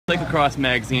Cyclocross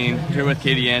magazine here with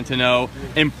Kaitie Antonneau.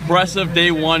 Impressive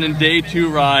day 1 and day 2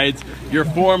 rides. Your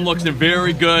form looks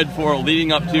very good for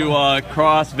leading up to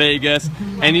Cross Vegas.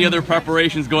 Any other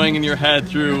preparations going in your head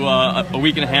through a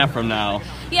week and a half from now?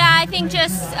 Yeah, I think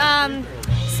just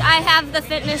I have the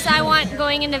fitness I want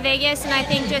going into Vegas, and I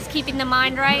think just keeping the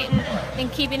mind right and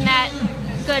keeping that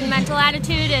good mental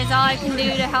attitude is all I can do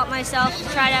to help myself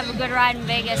try to have a good ride in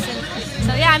Vegas. And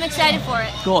so yeah, I'm excited for it.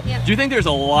 Cool. Yeah. Do you think there's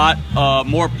a lot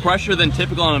more pressure than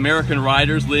typical on American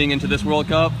riders leading into this World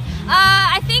Cup?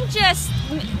 I think just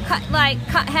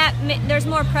there's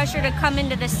more pressure to come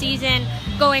into the season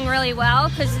going really well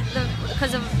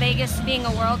because of Vegas being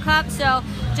a World Cup. So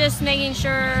just making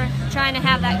sure, trying to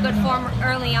have that good form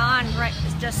early on, right,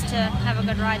 just to have a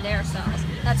good ride there. So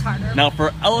that's harder. Now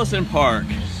for Ellison Park,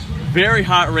 very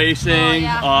hot racing. Oh,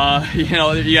 yeah. You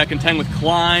know, you got to contend with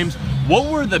climbs.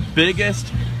 What were the biggest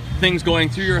things going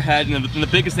through your head and the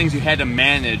biggest things you had to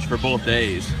manage for both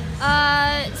days?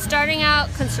 Starting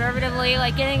out conservatively,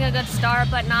 like getting a good start,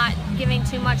 but not giving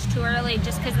too much too early,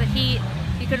 just because the heat,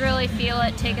 you could really feel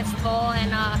it take its toll,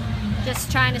 and just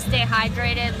trying to stay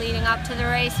hydrated leading up to the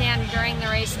race and during the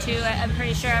race too. I'm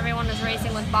pretty sure everyone was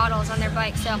racing with bottles on their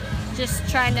bikes, so just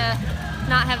trying to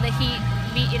not have the heat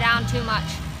beat you down too much.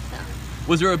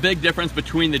 Was there a big difference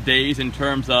between the days in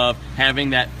terms of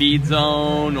having that feed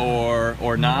zone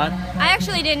or not? I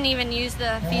actually didn't even use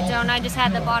the feed zone. I just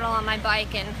had the bottle on my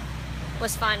bike and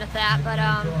was fine with that. But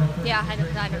yeah, I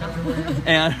don't know.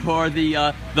 And for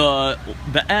the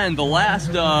end, the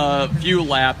last few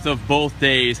laps of both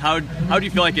days, how do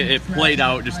you feel like it played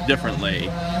out just differently?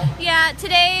 Yeah,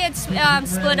 today it's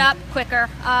split up quicker.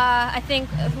 I think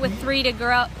with three to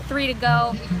go,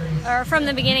 or from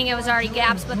the beginning it was already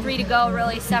gaps, but 3 to go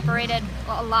really separated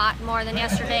a lot more than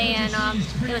yesterday, and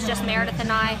it was just Meredith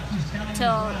and I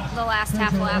till the last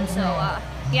half lap. So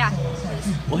yeah.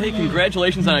 Well, hey,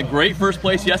 congratulations on a great first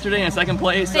place yesterday and second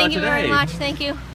place today. Thank you very much. Thank you.